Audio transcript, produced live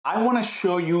I want to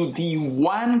show you the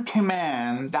one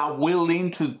command that will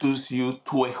introduce you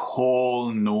to a whole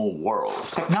new world.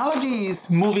 Technology is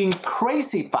moving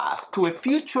crazy fast to a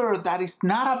future that is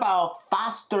not about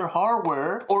faster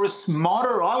hardware or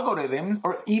smarter algorithms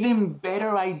or even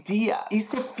better ideas.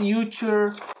 It's a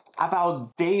future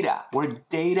about data, where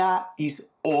data is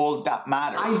all that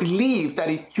matters. I believe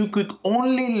that if you could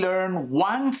only learn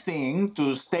one thing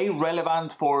to stay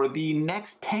relevant for the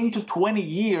next 10 to 20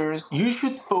 years, you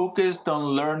should focus on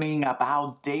learning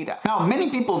about data. Now,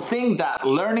 many people think that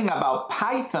learning about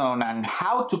Python and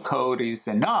how to code is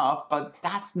enough, but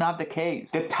that's not the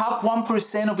case. The top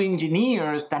 1% of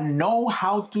engineers that know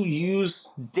how to use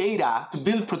data to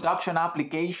build production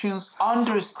applications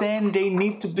understand they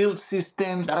need to build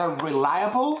systems that are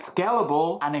reliable,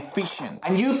 scalable, and efficient.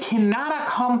 And you cannot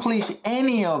accomplish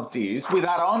any of these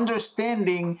without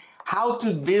understanding how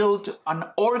to build an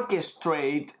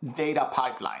orchestrate data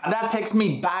pipeline. And that takes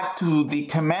me back to the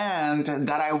command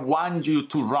that I want you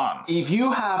to run. If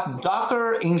you have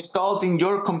Docker installed in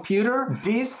your computer,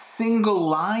 this single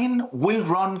line will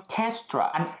run Kestra,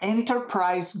 an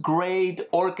enterprise-grade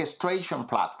orchestration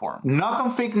platform. No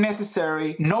config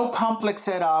necessary, no complex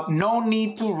setup, no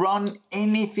need to run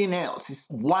anything else. It's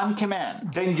one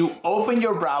command. Then you open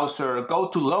your browser, go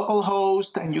to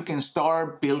localhost, and you can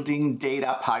start building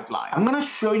data pipelines. I'm going to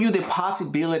show you the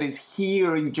possibilities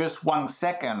here in just 1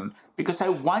 second, because I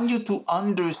want you to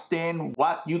understand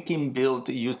what you can build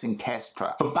using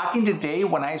Kestra. So back in the day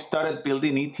when I started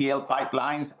building ETL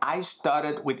pipelines, I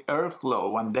started with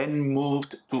Airflow and then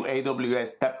moved to AWS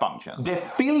Step Functions. The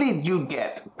feeling you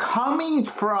get coming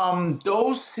from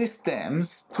those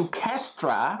systems to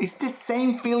Kestra is the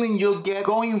same feeling you'll get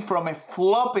going from a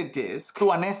floppy disk to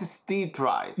an SSD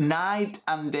drive, night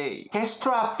and day.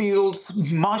 Kestra feels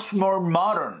much more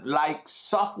modern, like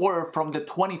software from the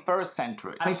 21st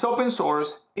century. And it's open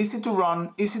source, easy to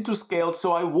run, easy to scale,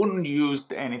 so I wouldn't use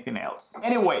anything else.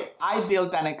 Anyway, I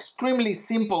built an extremely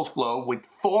simple flow with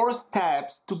 4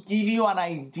 steps to give you an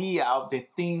idea of the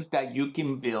things that you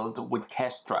can build with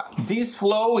Kestra. This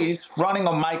flow is running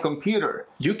on my computer.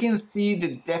 You can see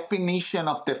the definition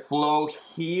of the flow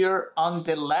here on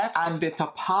the left and the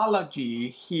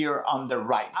topology here on the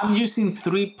right. I'm using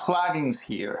 3 plugins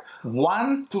here.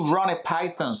 One to run a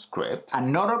Python script,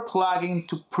 another plugin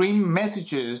to print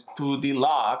messages to the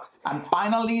logs, and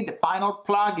finally the final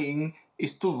plugin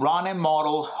is to run a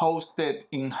model hosted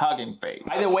in Hugging Face.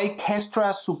 By the way,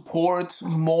 Kestra supports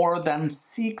more than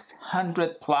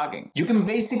 600 plugins. You can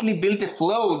basically build a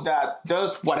flow that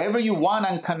does whatever you want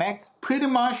and connects pretty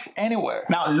much anywhere.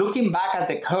 Now, looking back at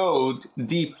the code,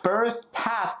 the first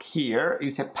task here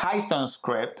is a Python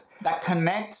script that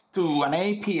connects to an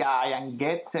API and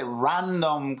gets a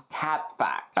random cat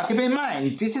fact. Now keep in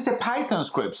mind, this is a Python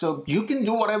script, so you can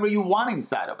do whatever you want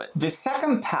inside of it. The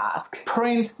second task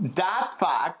prints that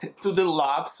fact to the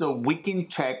log so we can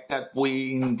check that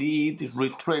we indeed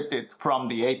retrieved it from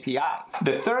the API.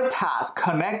 The third task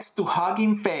connects to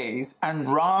Hugging Face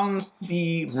and runs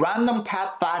the random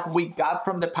cat fact we got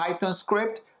from the Python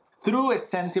script through a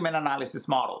sentiment analysis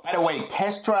model. By the way,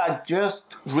 Kestra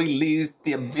just released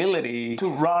the ability to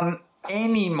run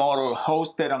any model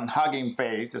hosted on Hugging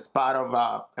Face as part of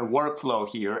a workflow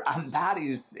here, and that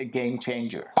is a game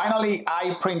changer. Finally,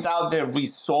 I print out the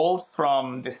results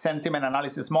from the sentiment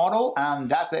analysis model, and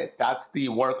that's it. That's the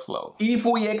workflow. If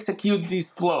we execute this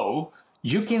flow,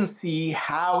 you can see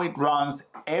how it runs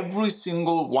every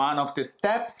single one of the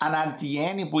steps, and at the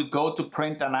end, if we go to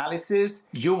print analysis,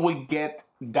 you will get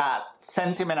that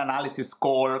sentiment analysis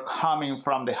score coming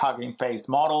from the Hugging Face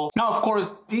model. Now, of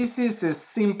course, this is a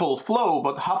simple flow,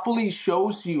 but hopefully it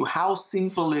shows you how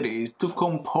simple it is to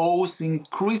compose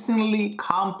increasingly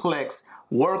complex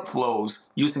workflows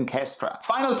using Kestra.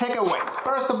 Final takeaways.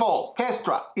 First of all,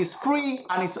 Kestra is free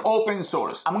and it's open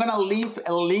source. I'm gonna leave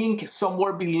a link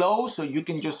somewhere below so you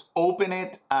can just open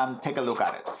it and take a look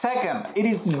at it. Second, it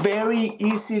is very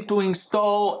easy to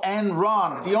install and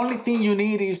run. The only thing you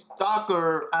need is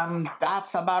Docker, and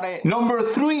that's about it. Number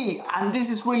 3, and this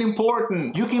is really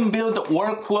important, you can build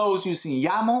workflows using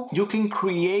YAML. You can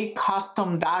create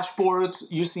custom dashboards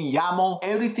using YAML.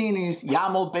 Everything is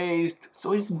YAML based,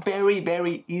 so it's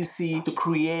very easy to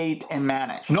create and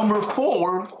manage. Number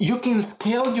 4, you can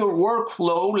scale your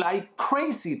workflow like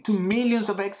crazy to millions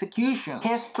of executions.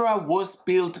 Kestra was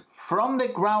built from the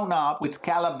ground up with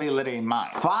scalability in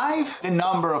mind. 5, the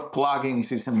number of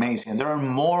plugins is amazing. There are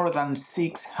more than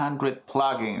 600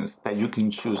 plugins that you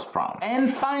can choose from.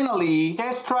 And finally,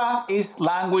 Kestra is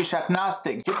language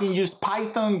agnostic. You can use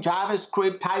Python,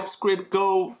 JavaScript, TypeScript,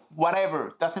 Go,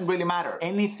 whatever, doesn't really matter.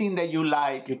 Anything that you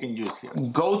like, you can use here.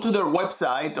 Go to their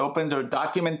website, open their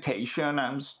documentation,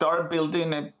 and start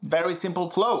building a very simple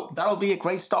flow. That'll be a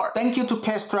great start. Thank you to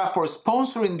Kestra for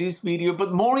sponsoring this video,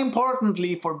 but more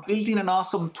importantly, for building an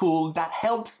awesome tool that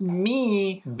helps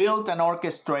me build and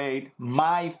orchestrate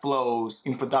my flows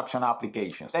in production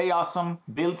applications. Stay awesome,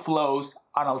 build flows,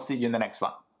 and I'll see you in the next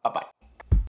one. Bye-bye.